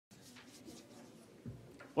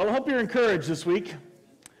Well, I hope you're encouraged this week.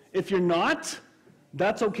 If you're not,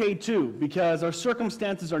 that's okay too, because our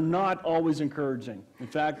circumstances are not always encouraging. In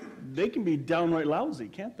fact, they can be downright lousy,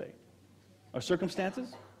 can't they? Our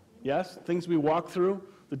circumstances? Yes, things we walk through,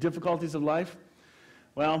 the difficulties of life.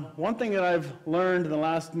 Well, one thing that I've learned in the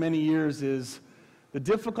last many years is the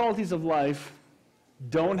difficulties of life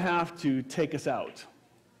don't have to take us out.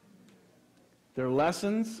 They're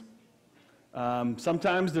lessons.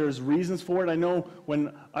 Sometimes there's reasons for it. I know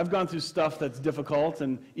when I've gone through stuff that's difficult,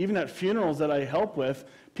 and even at funerals that I help with,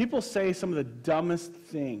 people say some of the dumbest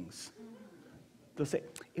things. They'll say,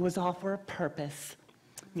 it was all for a purpose.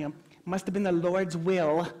 Must have been the Lord's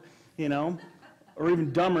will, Or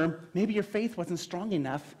even dumber, maybe your faith wasn't strong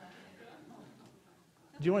enough.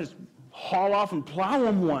 Do you want to just haul off and plow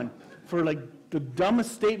them one for the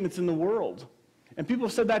dumbest statements in the world? And people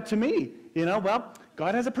have said that to me, well,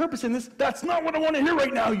 God has a purpose in this. That's not what I want to hear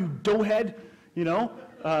right now, you doughhead.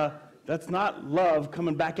 That's not love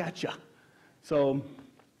coming back at you. So,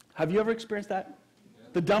 have you ever experienced that?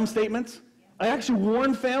 The dumb statements? I actually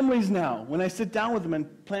warn families now when I sit down with them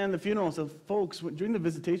and plan the funeral. So, folks, during the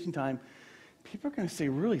visitation time, people are going to say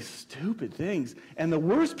really stupid things. And the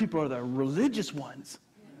worst people are the religious ones.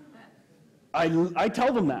 I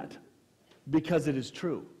tell them that because it is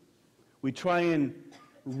true. We try and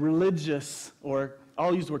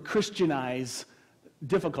I'll use the word Christianize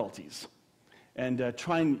difficulties and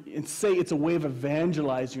try and say it's a way of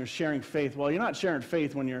evangelizing or sharing faith. Well, you're not sharing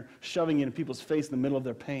faith when you're shoving it in people's face in the middle of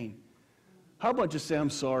their pain. How about just say, I'm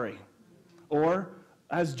sorry? Or,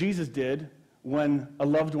 as Jesus did when a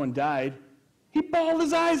loved one died, he bawled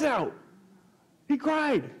his eyes out. He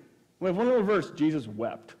cried. We have one little verse, Jesus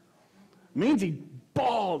wept. It means he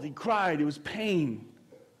bawled, he cried, it was pain.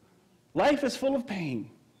 Life is full of pain.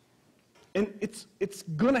 And it's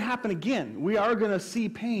going to happen again. We are going to see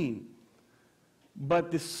pain. But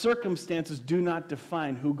the circumstances do not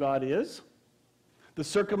define who God is. The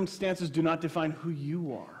circumstances do not define who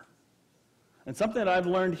you are. And something that I've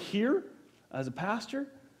learned here as a pastor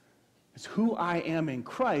is who I am in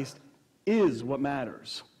Christ is what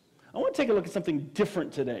matters. I want to take a look at something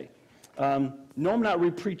different today. No, I'm not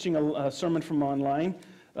re-preaching a sermon from online.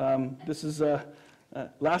 This is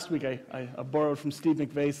last week I borrowed from Steve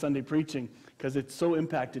McVeigh's Sunday preaching because it so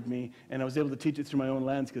impacted me, and I was able to teach it through my own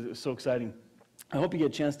lens because it was so exciting. I hope you get a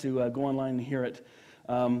chance to go online and hear it.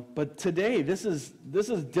 But today, this is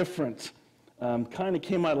different. Kind of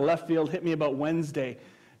came out of left field, hit me about Wednesday,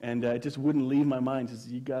 and it just wouldn't leave my mind. Just,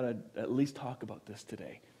 you got to at least talk about this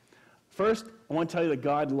today. First, I want to tell you that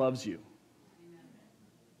God loves you.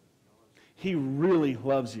 He really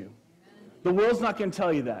loves you. The world's not going to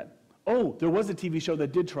tell you that. Oh, there was a TV show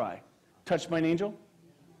that did try. Touched by an Angel?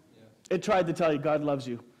 Yeah. It tried to tell you God loves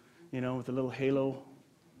you, with a little halo,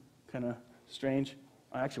 kind of strange.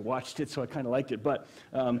 I actually watched it, so I kind of liked it. But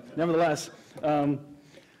nevertheless,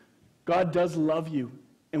 God does love you,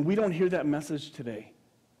 and we don't hear that message today.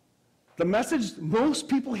 The message most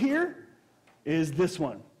people hear is this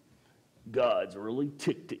one. God's really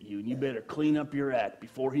ticked at you, and you better clean up your act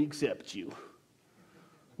before he accepts you.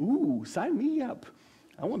 Ooh, sign me up.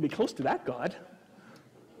 I want to be close to that God.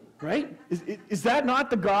 Right? Is that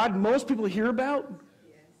not the God most people hear about?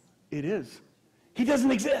 Yes. It is. He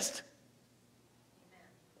doesn't exist.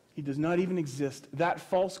 He does not even exist. That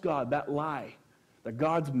false God, that lie, that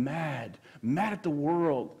God's mad at the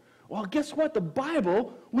world. Well, guess what? The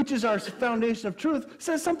Bible, which is our foundation of truth,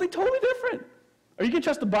 says something totally different. Are you going to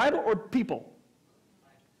trust the Bible or people?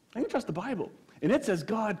 I'm going to trust the Bible. And it says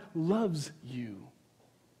God loves you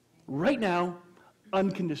right now,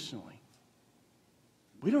 unconditionally.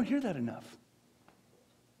 We don't hear that enough.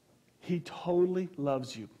 He totally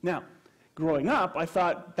loves you. Now, growing up, I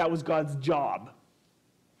thought that was God's job.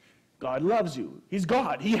 God loves you. He's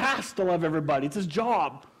God. He has to love everybody. It's his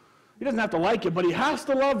job. He doesn't have to like you, but he has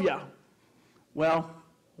to love you. Well,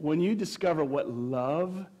 when you discover what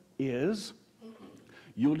love is,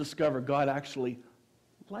 you'll discover God actually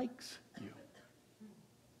likes you.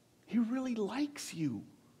 He really likes you.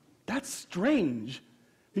 That's strange,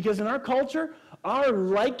 because in our culture, our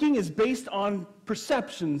liking is based on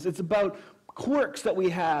perceptions. It's about quirks that we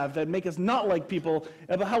have that make us not like people,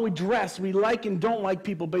 about how we dress. We like and don't like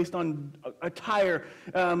people based on attire,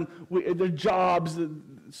 their jobs,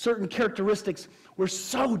 certain characteristics. We're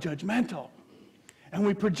so judgmental. And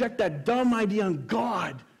we project that dumb idea on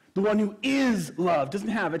God, the one who is love. Doesn't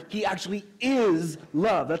have it. He actually is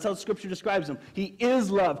love. That's how Scripture describes him. He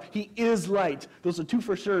is love. He is light. Those are two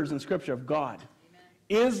for sure's in Scripture of God.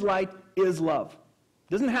 Amen. Is light, is love.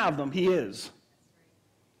 Doesn't have them. He is.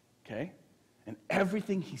 Okay? And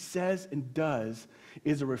everything he says and does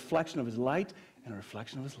is a reflection of his light and a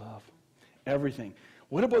reflection of his love. Everything.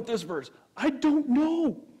 What about this verse? I don't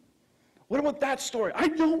know. What about that story? I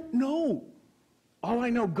don't know. All I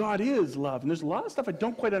know, God is love. And there's a lot of stuff I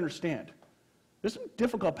don't quite understand. There's some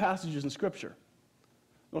difficult passages in Scripture.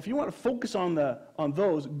 Well, if you want to focus on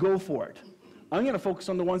those, go for it. I'm going to focus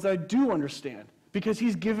on the ones that I do understand because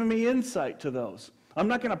he's given me insight to those. I'm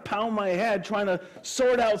not going to pound my head trying to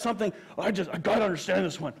sort out something. I got to understand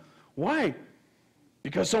this one. Why?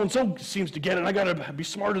 Because so-and-so seems to get it, and I got to be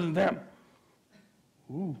smarter than them.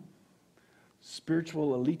 Ooh,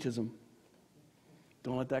 spiritual elitism.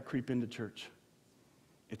 Don't let that creep into church.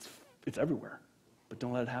 It's everywhere, but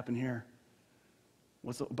don't let it happen here.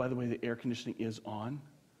 By the way, the air conditioning is on.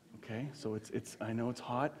 Okay, so it's. I know it's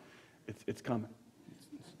hot. It's coming.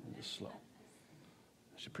 It's slow.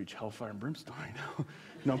 I should preach hellfire and brimstone right now.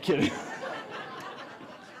 No, I'm kidding.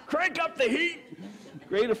 Crank up the heat.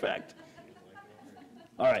 Great effect.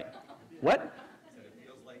 All right. What? It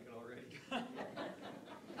feels like it already.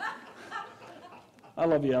 I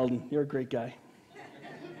love you, Eldon. You're a great guy.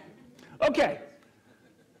 Okay.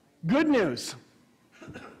 Good news.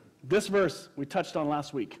 This verse we touched on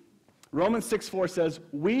last week. Romans 6:4 says,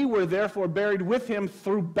 "We were therefore buried with him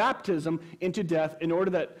through baptism into death, in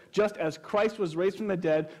order that just as Christ was raised from the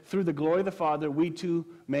dead through the glory of the Father, we too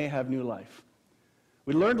may have new life."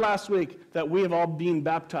 We learned last week that we have all been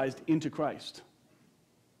baptized into Christ.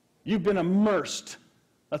 You've been immersed.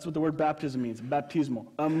 That's what the word baptism means,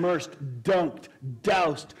 baptismal. Immersed, dunked,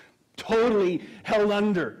 doused, totally held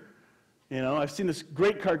under. You know, I've seen this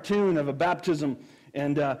great cartoon of a baptism,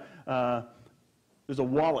 and there's a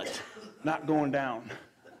wallet not going down.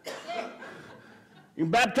 You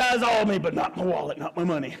can baptize all of me, but not my wallet, not my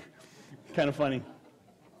money. Kind of funny.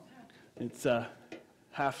 It's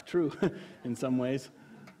half true in some ways.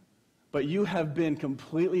 But you have been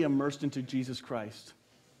completely immersed into Jesus Christ.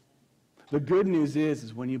 The good news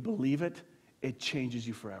is when you believe it, it changes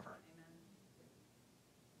you forever.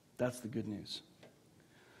 That's the good news.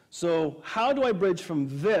 So how do I bridge from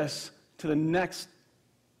this to the next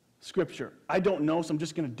scripture? I don't know, so I'm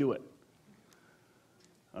just going to do it.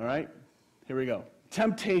 All right? Here we go.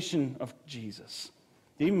 Temptation of Jesus.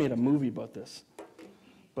 They even made a movie about this,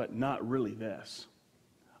 but not really this.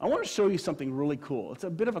 I want to show you something really cool. It's a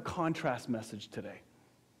bit of a contrast message today.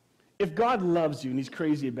 If God loves you and he's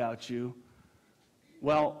crazy about you,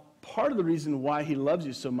 well, part of the reason why he loves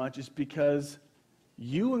you so much is because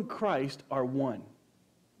you and Christ are one.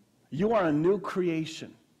 You are a new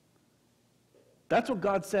creation. That's what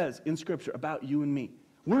God says in Scripture about you and me.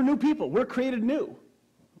 We're new people. We're created new.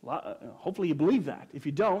 Hopefully you believe that. If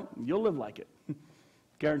you don't, you'll live like it.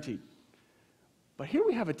 Guaranteed. But here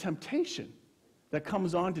we have a temptation that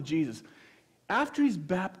comes on to Jesus. After he's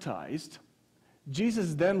baptized, Jesus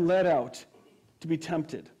is then led out to be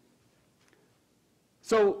tempted.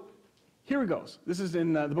 So here it goes. This is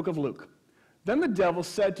in the book of Luke. Then the devil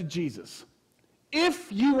said to Jesus,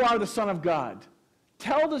 "If you are the Son of God,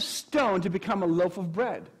 tell the stone to become a loaf of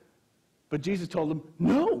bread." But Jesus told him,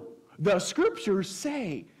 "No, the scriptures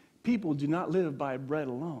say people do not live by bread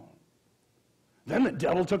alone." Then the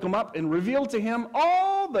devil took him up and revealed to him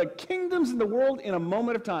all the kingdoms in the world in a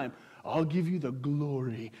moment of time. "I'll give you the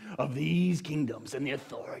glory of these kingdoms and the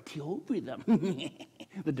authority over them,"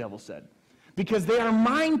 the devil said, "because they are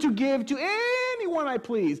mine to give to anyone I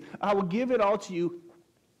please. I will give it all to you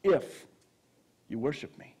if you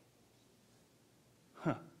worship me."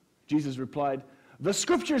 Jesus replied, "The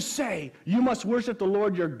scriptures say you must worship the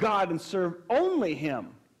Lord your God and serve only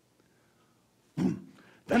him."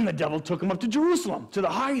 Then the devil took him up to Jerusalem, to the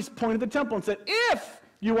highest point of the temple, and said, "If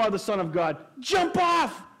you are the Son of God, jump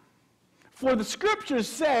off. For the scriptures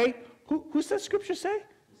say," who says scriptures say?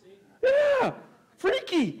 Yeah,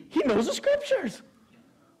 freaky. He knows the scriptures.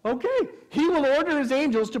 Okay. "He will order his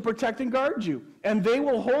angels to protect and guard you, and they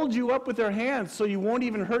will hold you up with their hands so you won't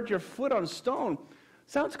even hurt your foot on a stone."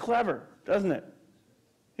 Sounds clever, doesn't it?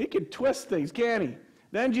 He can twist things, can't he?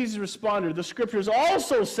 Then Jesus responded, "The scriptures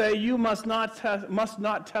also say you must not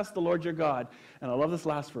test the Lord your God." And I love this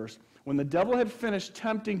last verse. When the devil had finished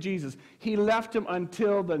tempting Jesus, he left him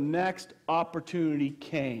until the next opportunity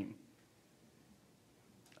came.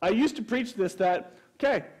 I used to preach this that,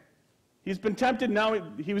 okay, he's been tempted, now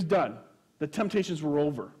he was done. The temptations were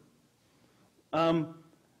over.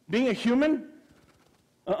 Being a human,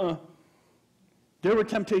 there were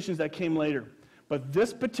temptations that came later. But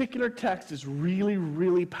this particular text is really,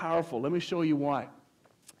 really powerful. Let me show you why.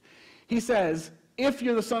 He says, "If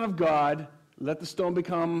you're the Son of God, let the stone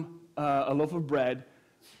become a loaf of bread."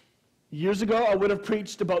 Years ago, I would have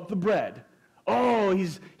preached about the bread. Oh,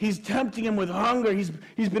 he's tempting him with hunger. He's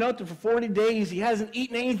been out there for 40 days. He hasn't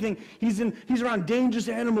eaten anything. He's around dangerous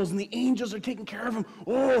animals, and the angels are taking care of him.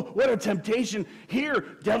 Oh, what a temptation. Here,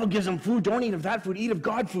 devil gives him food. Don't eat of that food. Eat of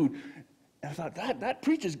God food. And I thought, that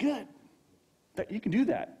preaches good. That you can do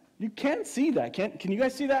that. You can see that. Can you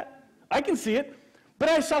guys see that? I can see it. But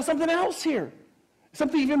I saw something else here.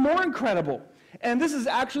 Something even more incredible. And this is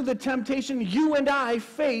actually the temptation you and I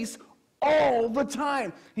face all the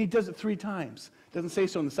time. He does it 3 times. It doesn't say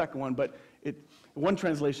so in the second one, but one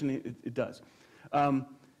translation it does.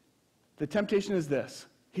 The temptation is this.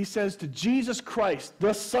 He says to Jesus Christ,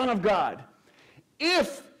 the Son of God,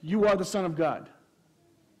 if you are the Son of God,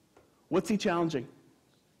 what's he challenging?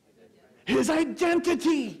 His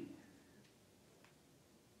identity.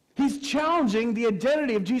 He's challenging the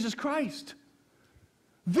identity of Jesus Christ.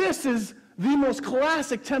 This is the most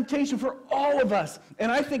classic temptation for all of us.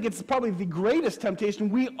 And I think it's probably the greatest temptation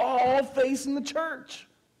we all face in the church.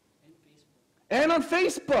 And on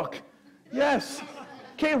Facebook. Yes.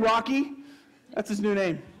 Okay, Rocky. That's his new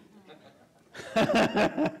name.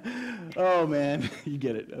 Oh, man. You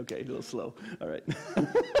get it. Okay, a little slow. All right.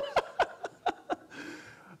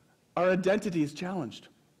 Our identity is challenged.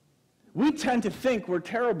 We tend to think we're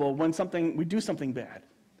terrible when we do something bad.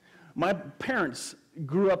 My parents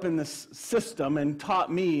grew up in this system and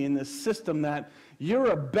taught me in this system that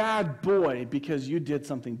you're a bad boy because you did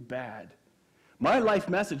something bad. My life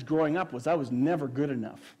message growing up was I was never good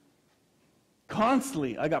enough.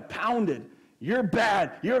 Constantly, I got pounded. You're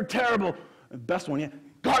bad. You're terrible. The best one yet,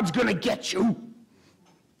 God's going to get you.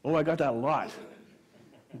 Oh, I got that a lot.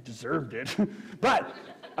 I deserved it. But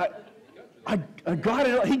I got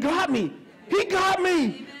it. He got me. He got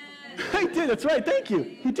me. I did. That's right. Thank you.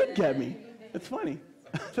 He did get me. That's funny.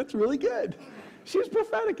 That's really good. She was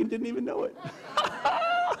prophetic and didn't even know it.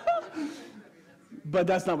 But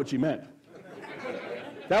that's not what she meant.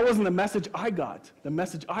 That wasn't the message I got. The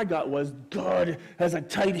message I got was God has a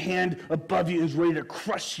tight hand above you and is ready to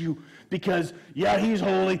crush you because, yeah, he's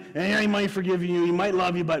holy, and yeah, he might forgive you, he might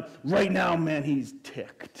love you, but right now, man, he's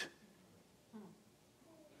ticked.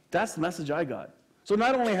 That's the message I got. So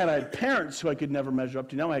not only had I parents who I could never measure up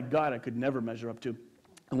to, now I had God I could never measure up to.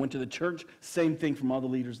 I went to the church, same thing from all the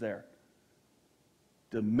leaders there.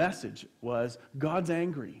 The message was, God's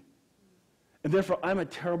angry. And therefore, I'm a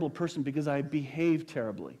terrible person because I behave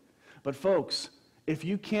terribly. But folks, if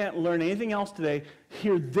you can't learn anything else today,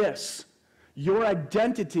 hear this. Your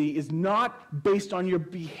identity is not based on your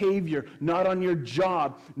behavior, not on your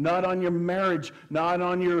job, not on your marriage, not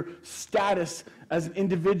on your status as an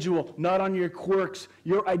individual, not on your quirks.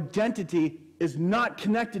 Your identity is not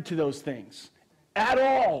connected to those things at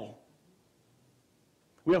all.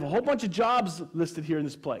 We have a whole bunch of jobs listed here in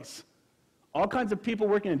this place. All kinds of people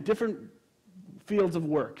working in different fields of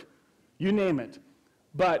work. You name it.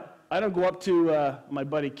 But I don't go up to my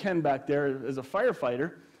buddy Ken back there as a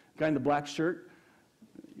firefighter, guy in the black shirt,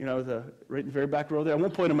 right in the very back row there. I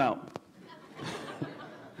won't point him out.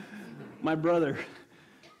 My brother,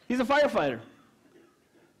 he's a firefighter.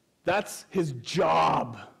 That's his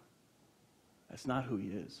job. That's not who he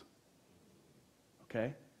is.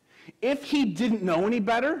 Okay? If he didn't know any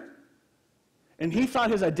better, and he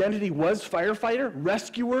thought his identity was firefighter,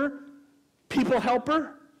 rescuer, people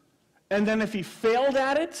helper, and then if he failed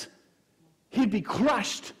at it, he'd be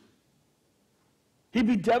crushed. He'd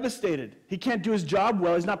be devastated. He can't do his job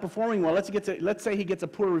well. He's not performing well. Let's say he gets a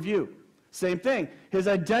poor review. Same thing. His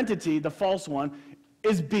identity, the false one,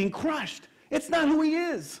 is being crushed. It's not who he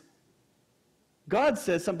is. God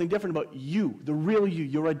says something different about you, the real you,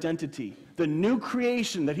 your identity, the new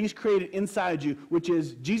creation that he's created inside you, which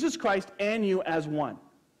is Jesus Christ and you as one.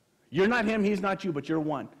 You're not him, he's not you, but you're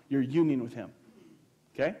one. You're in union with him.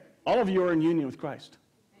 Okay? All of you are in union with Christ.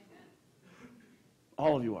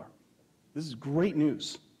 All of you are. This is great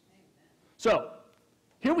news. So,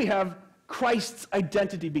 here we have Christ's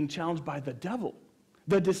identity being challenged by the devil,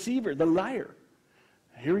 the deceiver, the liar.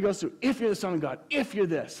 Here he goes through, if you're the Son of God, if you're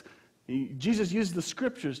this. Jesus used the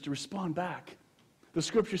scriptures to respond back. The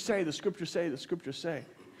scriptures say, the scriptures say, the scriptures say.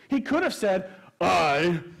 He could have said,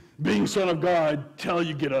 I, being Son of God, tell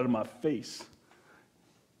you get out of my face.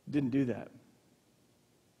 Didn't do that.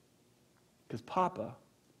 Because Papa,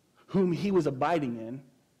 whom he was abiding in,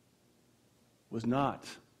 was not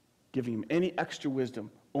giving him any extra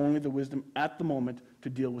wisdom, only the wisdom at the moment to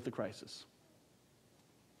deal with the crisis.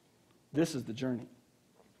 This is the journey.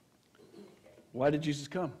 Why did Jesus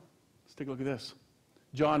come? Let's take a look at this.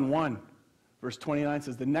 John 1, verse 29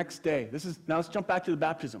 says, the next day, now let's jump back to the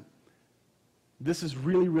baptism. This is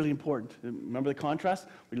really, really important. Remember the contrast?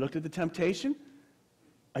 We looked at the temptation.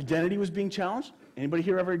 Identity was being challenged. Anybody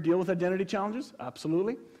here ever deal with identity challenges?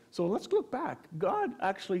 Absolutely. So let's look back. God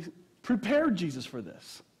actually prepared Jesus for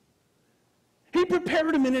this. He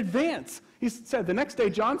prepared him in advance. He said, the next day,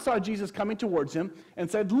 John saw Jesus coming towards him and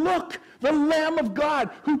said, "Look, the Lamb of God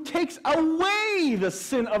who takes away the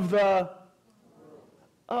sin of the..."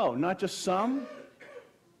 Oh, not just some?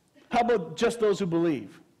 How about just those who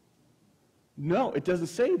believe? No, it doesn't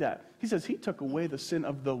say that. He says he took away the sin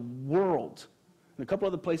of the world. In a couple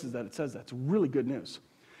other places that it says that's really good news.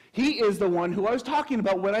 He is the one who I was talking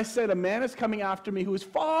about when I said, "A man is coming after me who is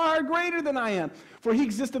far greater than I am, for he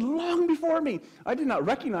existed long before me. I did not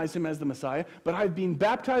recognize him as the Messiah, but I've been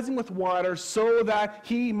baptizing with water so that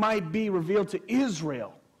he might be revealed to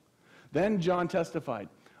Israel." Then John testified,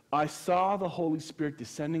 "I saw the Holy Spirit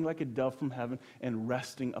descending like a dove from heaven and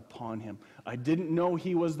resting upon him. I didn't know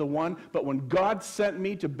he was the one, but when God sent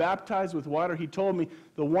me to baptize with water, he told me,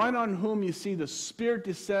 'The one on whom you see the Spirit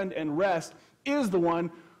descend and rest is the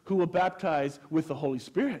one who will baptize with the Holy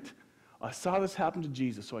Spirit.' I saw this happen to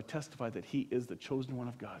Jesus, so I testify that he is the chosen one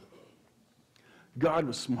of God." God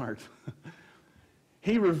was smart.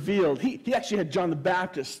 He revealed, he actually had John the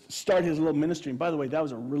Baptist start his little ministry. And by the way, that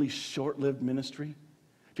was a really short-lived ministry.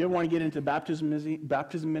 If you ever want to get into baptism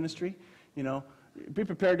ministry, be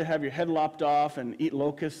prepared to have your head lopped off and eat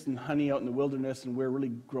locusts and honey out in the wilderness and wear really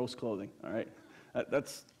gross clothing, all right?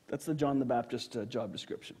 That's the John the Baptist job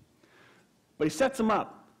description. But he sets him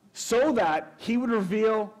up so that he would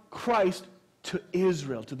reveal Christ to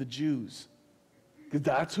Israel, to the Jews. Because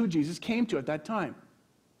that's who Jesus came to at that time.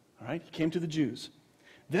 All right? He came to the Jews.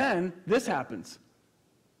 Then this happens.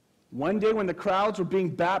 One day when the crowds were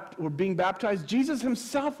being baptized, Jesus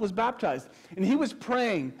himself was baptized. And he was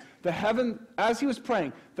praying. As he was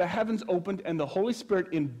praying, the heavens opened and the Holy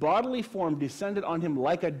Spirit in bodily form descended on him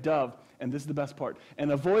like a dove. And this is the best part.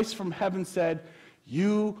 And a voice from heaven said,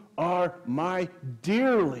 "You are my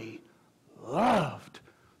dearly loved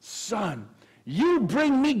Son. You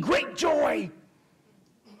bring me great joy."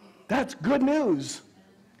 That's good news.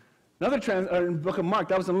 Another in the book of Mark,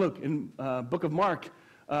 that was in Luke, in book of Mark,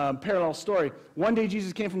 parallel story. One day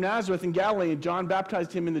Jesus came from Nazareth in Galilee, and John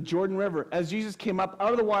baptized him in the Jordan River. As Jesus came up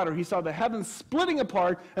out of the water, he saw the heavens splitting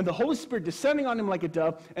apart and the Holy Spirit descending on him like a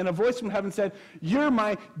dove, and a voice from heaven said, "You're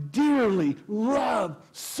my dearly loved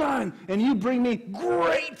Son, and you bring me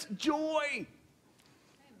great joy." Amen.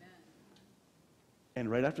 And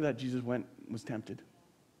right after that, Jesus was tempted.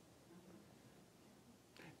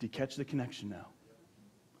 Do you catch the connection now?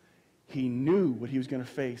 He knew what he was going to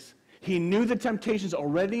face. He knew the temptations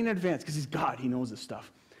already in advance because he's God. He knows this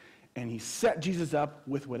stuff. And he set Jesus up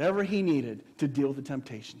with whatever he needed to deal with the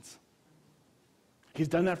temptations. He's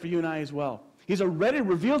done that for you and I as well. He's already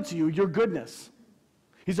revealed to you your goodness.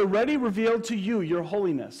 He's already revealed to you your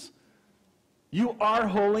holiness. You are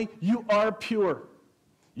holy. You are pure.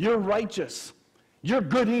 You're righteous. You're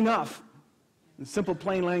good enough. In simple,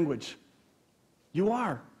 plain language. You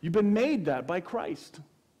are. You've been made that by Christ.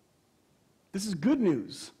 This is good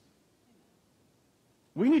news.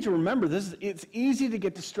 We need to remember this. It's easy to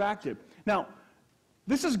get distracted. Now,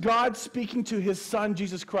 this is God speaking to his Son,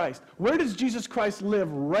 Jesus Christ. Where does Jesus Christ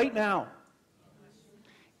live right now?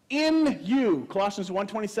 In you. Colossians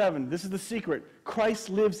 1:27. This is the secret. Christ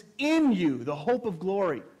lives in you, the hope of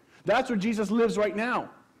glory. That's where Jesus lives right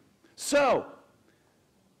now. So,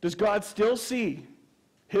 does God still see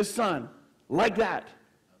his Son like that?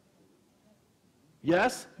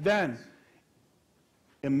 Yes? Then,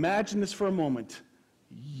 imagine this for a moment.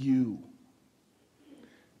 You.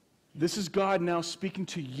 This is God now speaking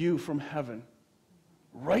to you from heaven.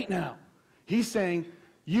 Right now. He's saying,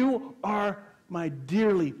 "You are my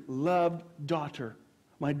dearly loved daughter,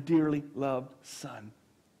 my dearly loved son.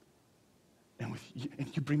 And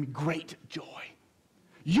you bring me great joy.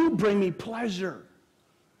 You bring me pleasure."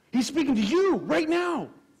 He's speaking to you right now.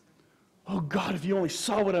 Oh God, if you only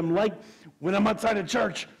saw what I'm like when I'm outside of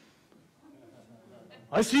church.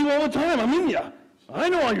 I see you all the time. I'm in you. I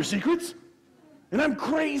know all your secrets. And I'm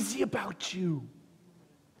crazy about you.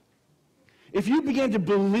 If you begin to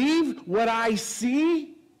believe what I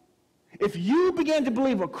see, if you begin to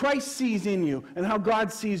believe what Christ sees in you and how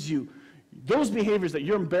God sees you, those behaviors that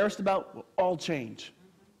you're embarrassed about will all change.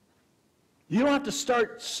 You don't have to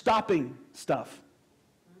start stopping stuff.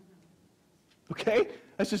 Okay?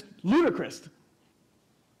 That's just ludicrous.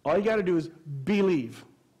 All you got to do is believe.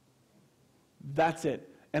 That's it.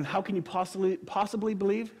 And how can you possibly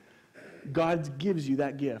believe? God gives you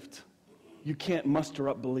that gift. You can't muster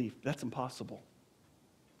up belief. That's impossible.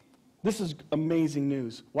 This is amazing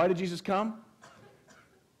news. Why did Jesus come?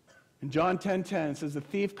 In John 10:10 it says, "The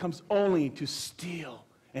thief comes only to steal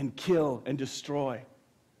and kill and destroy."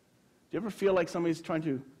 Do you ever feel like somebody's trying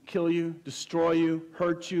to kill you, destroy you,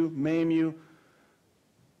 hurt you, maim you,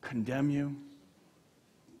 condemn you?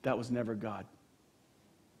 That was never God.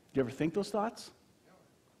 Do you ever think those thoughts?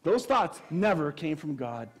 Those thoughts never came from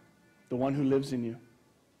God, the one who lives in you.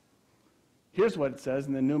 Here's what it says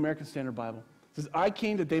in the New American Standard Bible. It says, I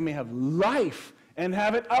came that they may have life and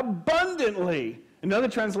have it abundantly. Another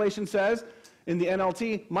translation says, in the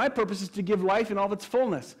NLT, my purpose is to give life in all of its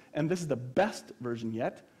fullness. And this is the best version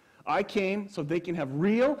yet. I came so they can have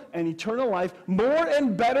real and eternal life, more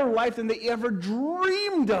and better life than they ever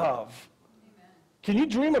dreamed of. Amen. Can you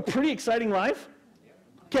dream a pretty exciting life?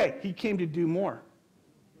 Okay, he came to do more.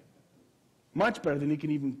 Much better than you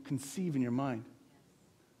can even conceive in your mind.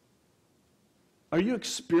 Are you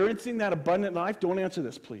experiencing that abundant life? Don't answer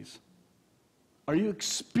this, please. Are you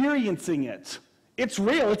experiencing it? It's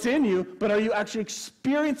real, it's in you, but are you actually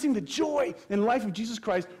experiencing the joy and life of Jesus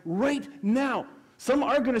Christ right now? Some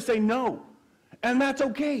are going to say no, and that's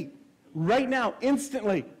okay. Right now,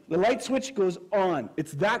 instantly, the light switch goes on.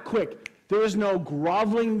 It's that quick. There is no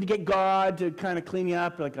groveling to get God to kind of clean you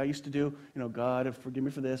up like I used to do. God, forgive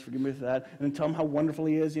me for this, forgive me for that, and then tell him how wonderful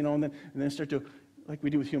he is, and then start to, like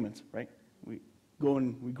we do with humans, right? We go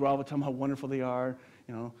and we grovel, tell them how wonderful they are.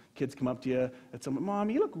 Kids come up to you at some,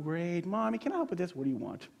 Mommy, you look great. Mommy, can I help with this? What do you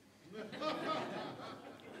want?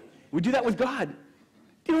 We do that with God.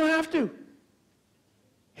 You don't have to.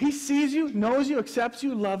 He sees you, knows you, accepts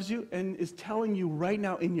you, loves you, and is telling you right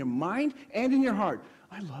now in your mind and in your heart,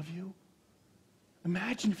 I love you.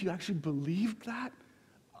 Imagine if you actually believed that.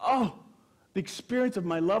 Oh, the experience of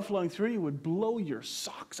my love flowing through you would blow your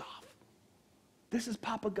socks off. This is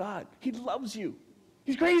Papa God. He loves you.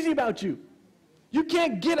 He's crazy about you. You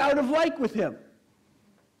can't get out of like with him.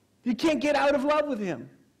 You can't get out of love with him.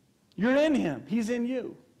 You're in him. He's in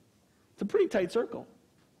you. It's a pretty tight circle.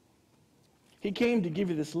 He came to give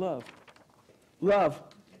you this love. Love.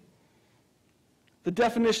 The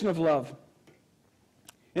definition of love.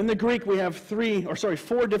 In the Greek, we have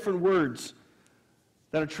four different words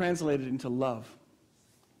that are translated into love.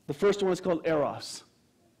 The first one is called eros.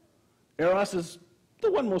 Eros is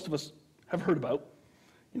the one most of us have heard about.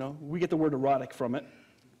 We get the word erotic from it.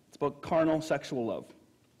 It's about carnal sexual love.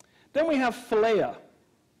 Then we have philia.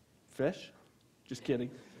 Fish? Just kidding.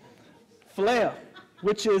 Philia,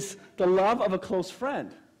 which is the love of a close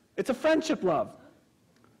friend. It's a friendship love.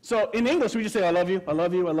 So in English, we just say, I love you, I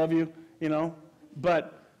love you, I love you,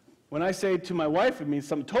 But when I say to my wife, it means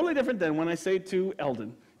something totally different than when I say to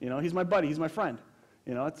Eldon. He's my buddy, he's my friend.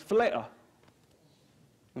 It's philia.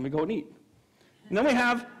 And we go and eat. And then we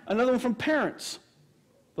have another one from parents.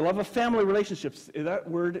 The love of family relationships. That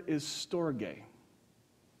word is storge.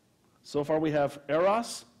 So far we have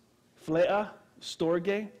eros, philia,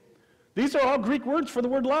 storge. These are all Greek words for the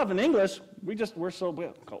word love. In English, we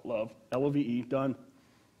call it love. L-O-V-E, done.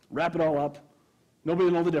 Wrap it all up. Nobody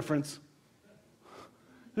will know the difference.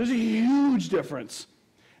 There's a huge difference.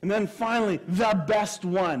 And then finally, the best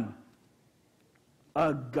one,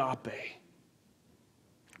 agape.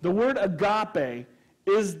 The word agape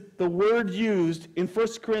is the word used in 1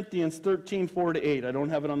 Corinthians 13, 4-8. I don't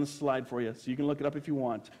have it on the slide for you, so you can look it up if you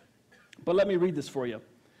want. But let me read this for you.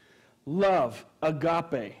 Love,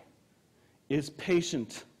 agape, is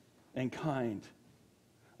patient and kind.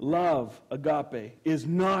 Love, agape, is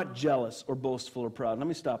not jealous or boastful or proud. Let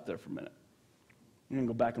me stop there for a minute. I'm going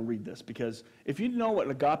to go back and read this, because if you know what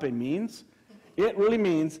agape means, it really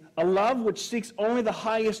means a love which seeks only the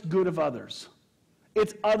highest good of others.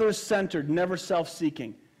 It's others-centered, never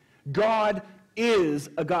self-seeking. God is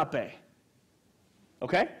agape.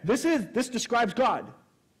 Okay? This describes God.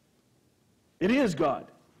 It is God.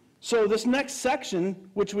 So this next section,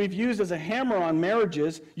 which we've used as a hammer on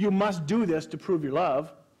marriages, you must do this to prove your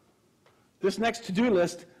love. This next to-do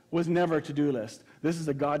list was never a to-do list. This is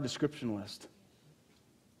a God description list.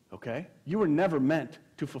 Okay? You were never meant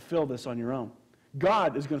to fulfill this on your own.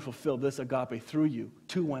 God is going to fulfill this agape through you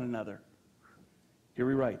to one another. Here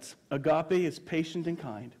he writes, agape is patient and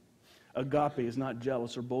kind. Agape is not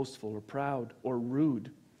jealous or boastful or proud or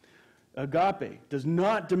rude. Agape does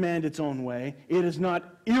not demand its own way. It is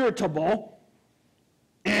not irritable.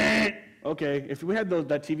 Okay, if we had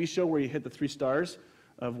that TV show where you hit the 3 stars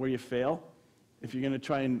of where you fail, if you're going to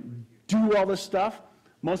try and do all this stuff,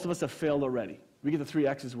 most of us have failed already. We get the 3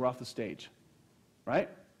 X's, we're off the stage. Right?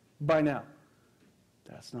 By now.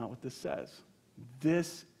 That's not what this says.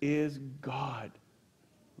 This is God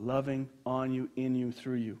loving on you, in you,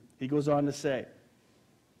 through you. He goes on to say,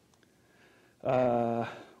 the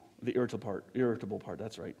irritable part,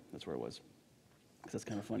 that's right. That's where it was. Because that's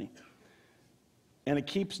kind of funny. And it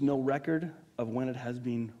keeps no record of when it has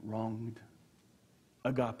been wronged.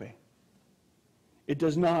 Agape. It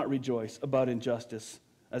does not rejoice about injustice,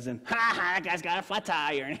 as in, ha ha, that guy's got a flat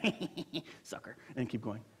tire, sucker, and keep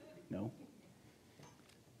going. No.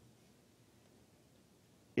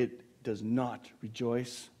 It does not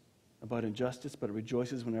rejoice about injustice, but it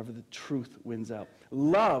rejoices whenever the truth wins out.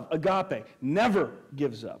 Love, agape, never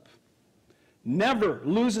gives up, never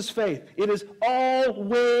loses faith. It is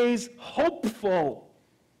always hopeful.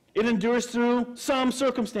 It endures through some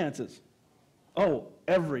circumstances. Oh,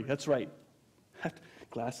 that's right.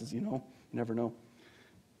 Glasses, you never know.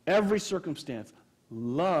 Every circumstance.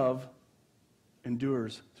 Love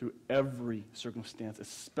endures through every circumstance,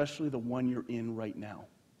 especially the one you're in right now.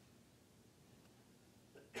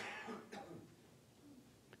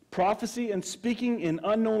 Prophecy and speaking in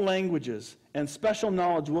unknown languages and special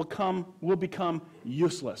knowledge will become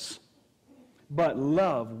useless. But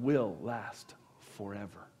love will last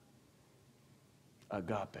forever.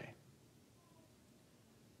 Agape.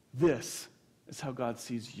 This is how God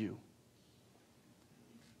sees you.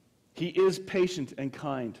 He is patient and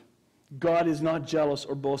kind. God is not jealous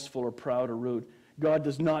or boastful or proud or rude. God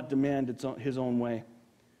does not demand his own way.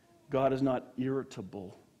 God is not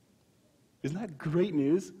irritable. Isn't that great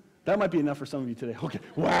news? That might be enough for some of you today. Okay,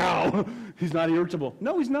 wow, he's not irritable.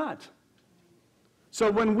 No, he's not. So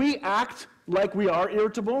when we act like we are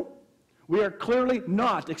irritable, we are clearly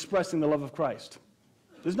not expressing the love of Christ.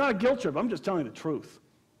 There's not a guilt trip. I'm just telling the truth.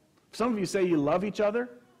 Some of you say you love each other,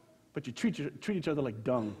 but you treat each other like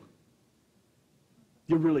dung.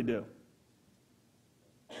 You really do.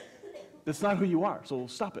 That's not who you are, so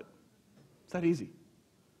stop it. It's that easy.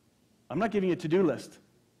 I'm not giving you a to-do list.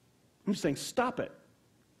 I'm just saying stop it.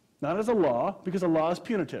 Not as a law, because a law is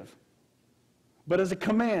punitive. But as a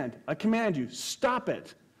command. I command you, stop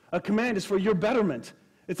it. A command is for your betterment.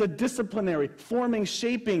 It's a disciplinary, forming,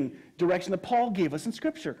 shaping direction that Paul gave us in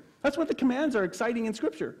Scripture. That's what the commands are exciting in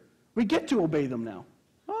Scripture. We get to obey them now.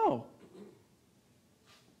 Oh.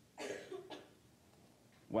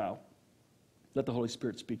 Wow. Let the Holy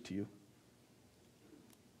Spirit speak to you.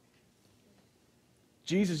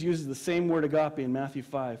 Jesus uses the same word agape in Matthew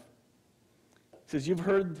 5. He says, you've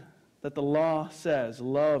heard that the law says,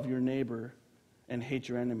 love your neighbor and hate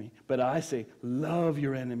your enemy. But I say, love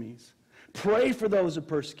your enemies. Pray for those who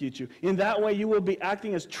persecute you. In that way you will be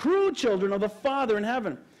acting as true children of the Father in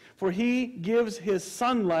heaven. For he gives his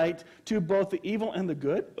sunlight to both the evil and the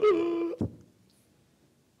good.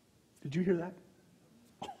 Did you hear that?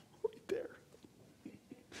 Oh, right there.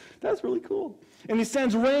 That's really cool. And he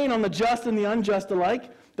sends rain on the just and the unjust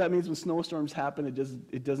alike. That means when snowstorms happen,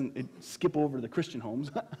 it doesn't skip over the Christian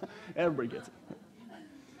homes. Everybody gets it.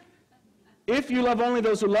 If you love only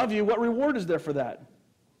those who love you, what reward is there for that?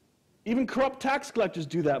 Even corrupt tax collectors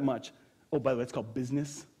do that much. Oh, by the way, it's called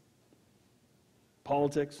business.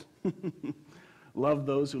 Politics. Love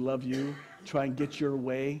those who love you. Try and get your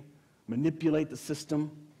way. Manipulate the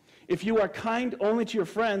system. If you are kind only to your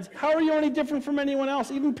friends, how are you any different from anyone else?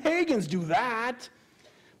 Even pagans do that.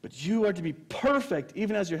 But you are to be perfect,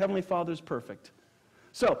 even as your heavenly Father is perfect.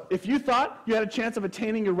 So, if you thought you had a chance of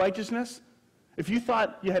attaining your righteousness, if you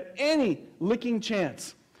thought you had any licking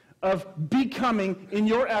chance of becoming, in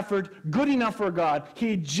your effort, good enough for God,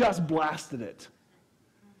 he just blasted it.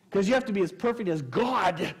 Because you have to be as perfect as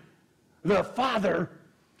God, the Father.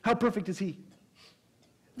 How perfect is he?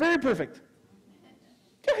 Very perfect.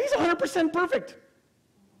 Yeah, he's 100% perfect.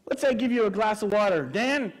 Let's say I give you a glass of water.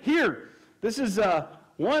 Dan, here, this is a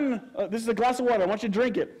glass of water. I want you to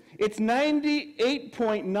drink it. It's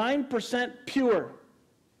 98.9% pure.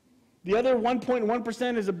 The other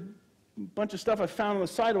 1.1% is a bunch of stuff I found on the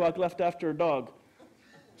sidewalk left after a dog.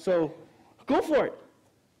 So, go for it.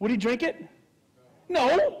 Would he drink it?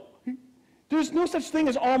 No. There's no such thing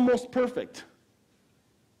as almost perfect.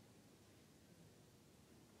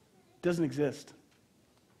 Doesn't exist.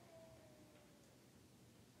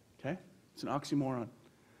 Okay? It's an oxymoron.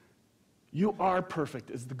 You are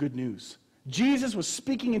perfect is the good news. Jesus was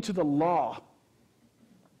speaking into the law.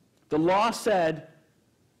 The law said,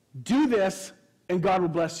 do this and God will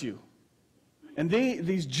bless you. And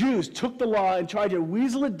these Jews took the law and tried to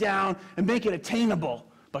weasel it down and make it attainable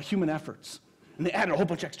by human efforts. And they added a whole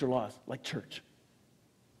bunch of extra laws, like church.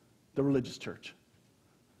 The religious church.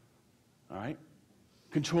 All right?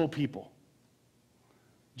 Control people.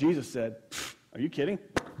 Jesus said, are you kidding?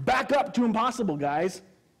 Back up to impossible, guys.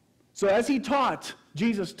 So as he taught,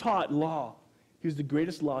 Jesus taught law. He was the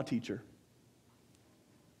greatest law teacher.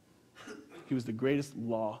 He was the greatest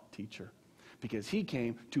law teacher because he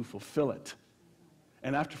came to fulfill it.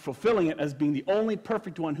 And after fulfilling it as being the only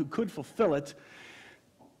perfect one who could fulfill it,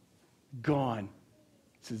 gone.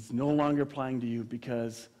 This is no longer applying to you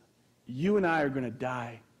because you and I are going to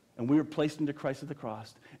die. And we were placed into Christ at the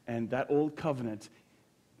cross, and that old covenant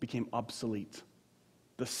became obsolete.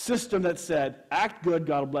 The system that said, act good,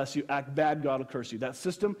 God will bless you, act bad, God will curse you. That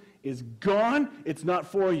system is gone. It's not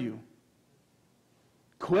for you.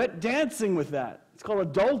 Quit dancing with that. It's called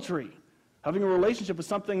adultery. Having a relationship with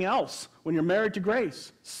something else when you're married to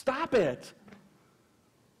grace. Stop it.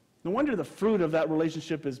 No wonder the fruit of that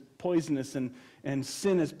relationship is poisonous and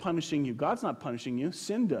sin is punishing you. God's not punishing you.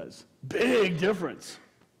 Sin does. Big difference.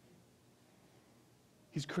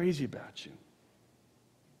 He's crazy about you.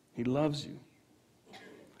 He loves you.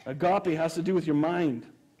 Agape has to do with your mind.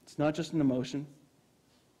 It's not just an emotion.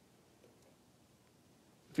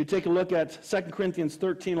 If you take a look at 2 Corinthians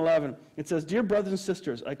 13:11, it says, Dear brothers and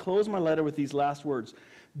sisters, I close my letter with these last words.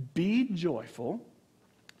 Be joyful,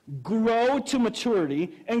 grow to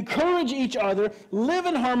maturity, encourage each other, live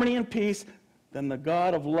in harmony and peace, then the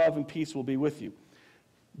God of love and peace will be with you.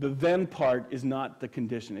 The then part is not the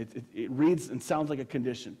condition. It reads and sounds like a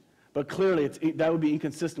condition. But clearly, that would be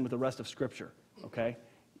inconsistent with the rest of Scripture. Okay?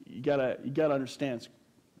 You gotta understand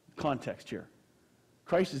context here.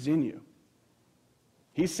 Christ is in you.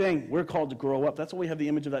 He's saying we're called to grow up. That's why we have the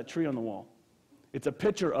image of that tree on the wall. It's a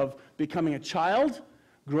picture of becoming a child,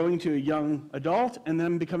 growing to a young adult, and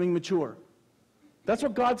then becoming mature. That's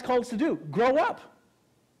what God's called us to do. Grow up.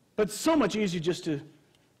 But it's so much easier just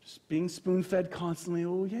being spoon-fed constantly.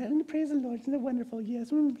 Oh, yeah, praise the Lord. Isn't that wonderful?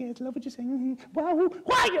 Yes, yes, I love what you're saying. Wow,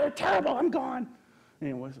 wow, you're terrible. I'm gone.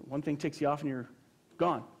 Anyway, one thing ticks you off and you're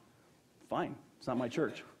gone. Fine. It's not my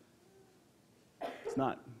church. It's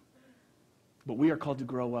not. But we are called to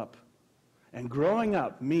grow up. And growing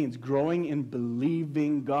up means growing in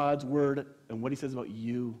believing God's word and what he says about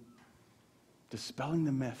you. Dispelling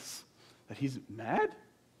the myths that he's mad?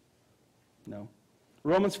 No.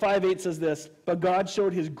 Romans 5:8 says this, But God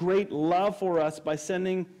showed his great love for us by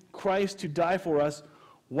sending Christ to die for us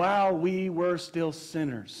while we were still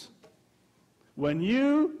sinners. When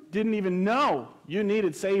you didn't even know you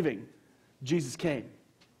needed saving, Jesus came.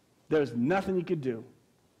 There's nothing you could do.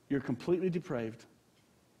 You're completely depraved.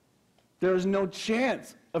 There is no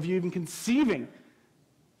chance of you even conceiving,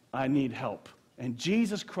 I need help. And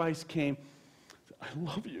Jesus Christ came, I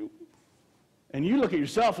love you. And you look at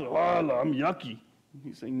yourself and, I'm yucky.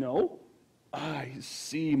 He's saying, no, I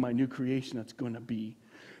see my new creation that's going to be.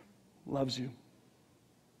 Loves you.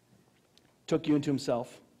 Took you into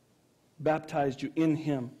himself. Baptized you in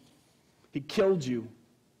him. He killed you.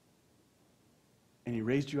 And he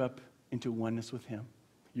raised you up into oneness with him.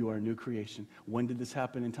 You are a new creation. When did this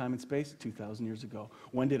happen in time and space? 2,000 years ago.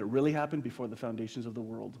 When did it really happen? Before the foundations of the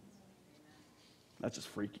world. That's just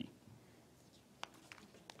freaky.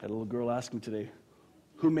 I had a little girl ask me today,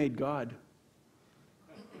 who made God?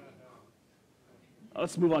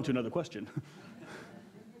 Let's move on to another question.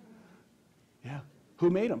 Yeah. Who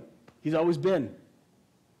made him? He's always been.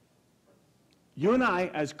 You and I,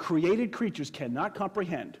 as created creatures, cannot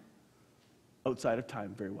comprehend outside of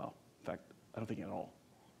time very well. In fact, I don't think at all.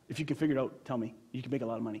 If you can figure it out, tell me. You can make a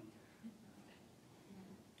lot of money.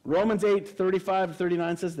 Romans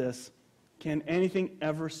 8:35-39 says this, Can anything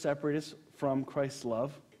ever separate us from Christ's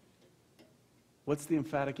love? What's the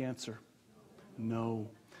emphatic answer? No.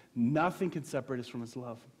 Nothing can separate us from his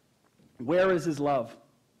love. Where is his love?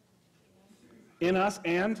 In us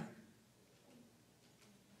and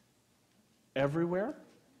everywhere?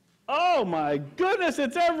 Oh my goodness,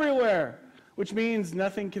 it's everywhere! Which means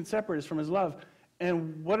nothing can separate us from his love.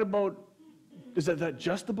 And what about, is that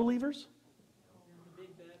just the believers?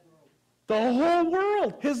 The whole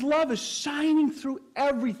world. His love is shining through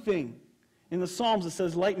everything. In the Psalms it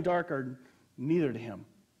says light and dark are neither to him.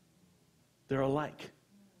 They're alike.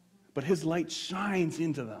 But his light shines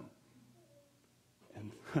into them.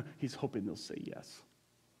 And he's hoping they'll say yes.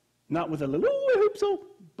 Not with a little, I hope so,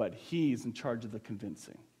 but he's in charge of the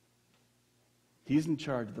convincing. He's in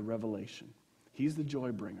charge of the revelation. He's the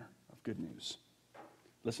joy bringer of good news.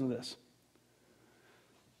 Listen to this.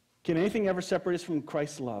 Can anything ever separate us from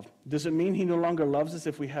Christ's love? Does it mean he no longer loves us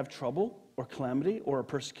if we have trouble or calamity or are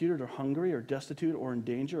persecuted or hungry or destitute or in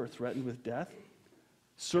danger or threatened with death?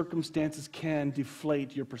 Circumstances can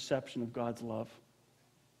deflate your perception of God's love.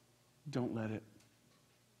 Don't let it.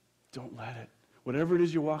 Don't let it. Whatever it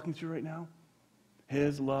is you're walking through right now,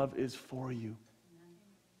 his love is for you.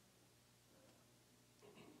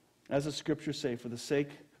 As the scriptures say,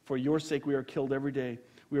 for your sake we are killed every day.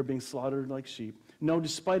 We are being slaughtered like sheep. No,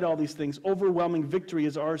 despite all these things, overwhelming victory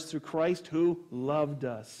is ours through Christ who loved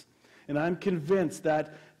us. And I'm convinced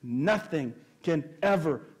that nothing can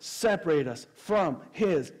ever separate us from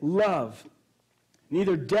his love.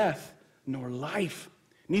 Neither death nor life,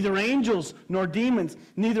 Neither angels nor demons,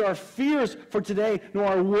 neither our fears for today nor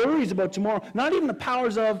our worries about tomorrow, not even the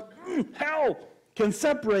powers of hell can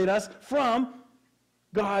separate us from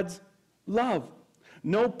God's love.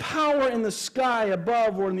 No power in the sky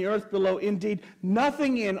above or in the earth below, indeed,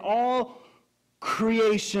 nothing in all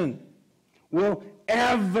creation will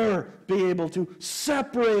ever be able to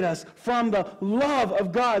separate us from the love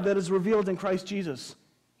of God that is revealed in Christ Jesus.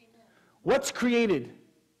 Amen. What's created?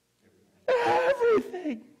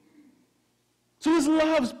 Everything. So his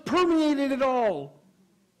love's permeated it all.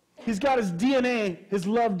 He's got his DNA, his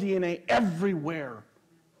love DNA, everywhere.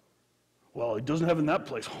 Well, he doesn't have it in that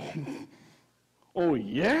place. Oh,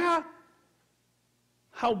 yeah?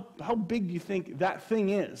 How big do you think that thing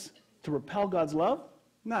is to repel God's love?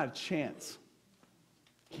 Not a chance.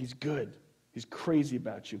 He's good. He's crazy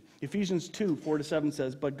about you. Ephesians 2, 4-7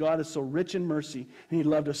 says, "But God is so rich in mercy, and he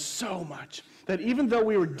loved us so much, that even though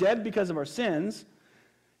we were dead because of our sins,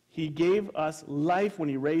 he gave us life when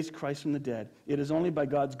he raised Christ from the dead. It is only by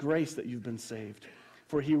God's grace that you've been saved.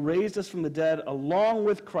 For he raised us from the dead along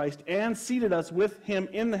with Christ and seated us with him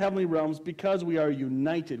in the heavenly realms because we are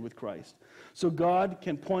united with Christ. So God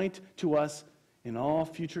can point to us in all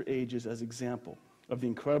future ages as example of the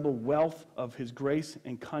incredible wealth of his grace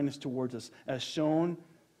and kindness towards us, as shown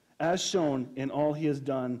in all he has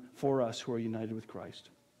done for us who are united with Christ."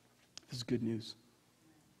 This is good news.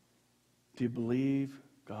 Do you believe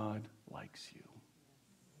God likes you?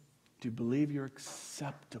 Do you believe you're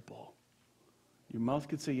acceptable? Your mouth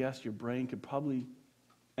could say yes, your brain could probably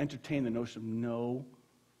entertain the notion of no.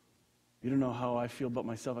 You don't know how I feel about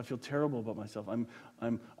myself. I feel terrible about myself.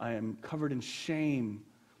 I am covered in shame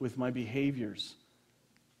with my behaviors.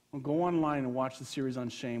 Well, go online and watch the series on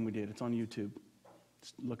shame we did. It's on YouTube.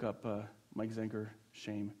 Just look up Mike Zenker,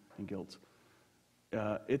 Shame and Guilt.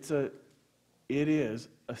 It is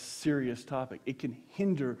a serious topic. It can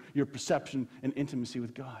hinder your perception and intimacy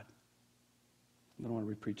with God. I don't want to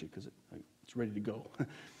re-preach it because it's ready to go.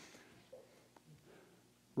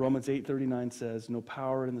 Romans 8:39 says, "No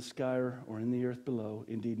power in the sky or in the earth below,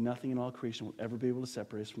 indeed nothing in all creation will ever be able to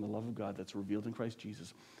separate us from the love of God that's revealed in Christ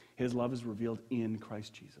Jesus." His love is revealed in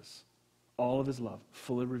Christ Jesus. All of his love,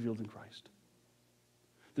 fully revealed in Christ.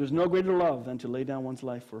 There's no greater love than to lay down one's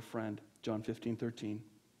life for a friend, John 15:13.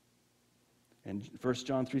 And 1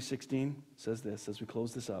 John 3:16 says this as we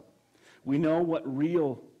close this up. "We know what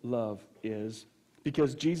real love is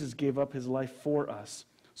because Jesus gave up his life for us,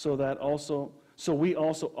 so we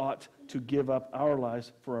also ought to give up our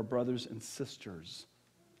lives for our brothers and sisters."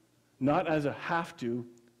 Not as a have to,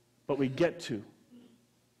 but we get to.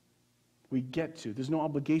 We get to. There's no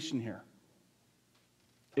obligation here.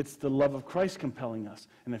 It's the love of Christ compelling us.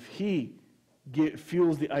 And if he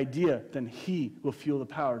fuels the idea, then he will fuel the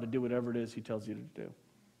power to do whatever it is he tells you to do.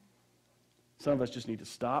 Some of us just need to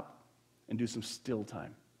stop and do some still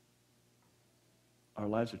time. Our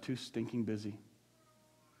lives are too stinking busy,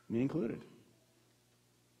 me included.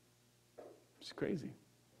 It's crazy.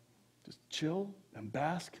 Just chill and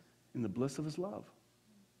bask in the bliss of his love.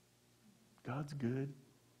 God's good.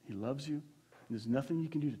 He loves you. And there's nothing you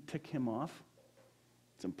can do to tick him off.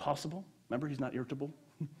 It's impossible. Remember, he's not irritable.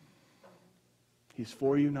 He's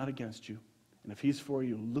for you, not against you. And if he's for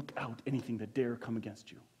you, look out anything that dare come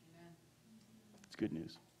against you. Amen. It's good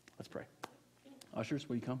news. Let's pray. Ushers,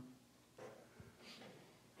 will you come?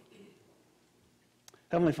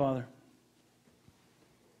 Heavenly Father,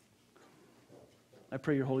 I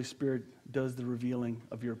pray your Holy Spirit does the revealing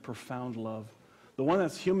of your profound love, the one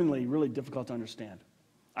that's humanly really difficult to understand.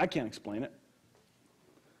 I can't explain it.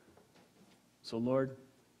 So, Lord,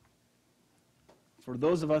 for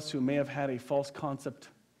those of us who may have had a false concept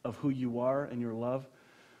of who you are and your love,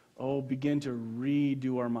 begin to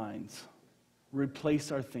redo our minds.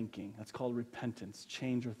 Replace our thinking. That's called repentance.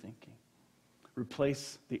 Change our thinking.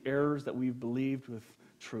 Replace the errors that we've believed with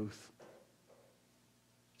truth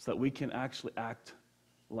so that we can actually act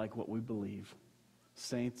like what we believe.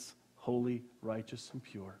 Saints, holy, righteous, and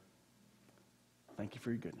pure. Thank you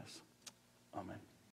for your goodness. Amen.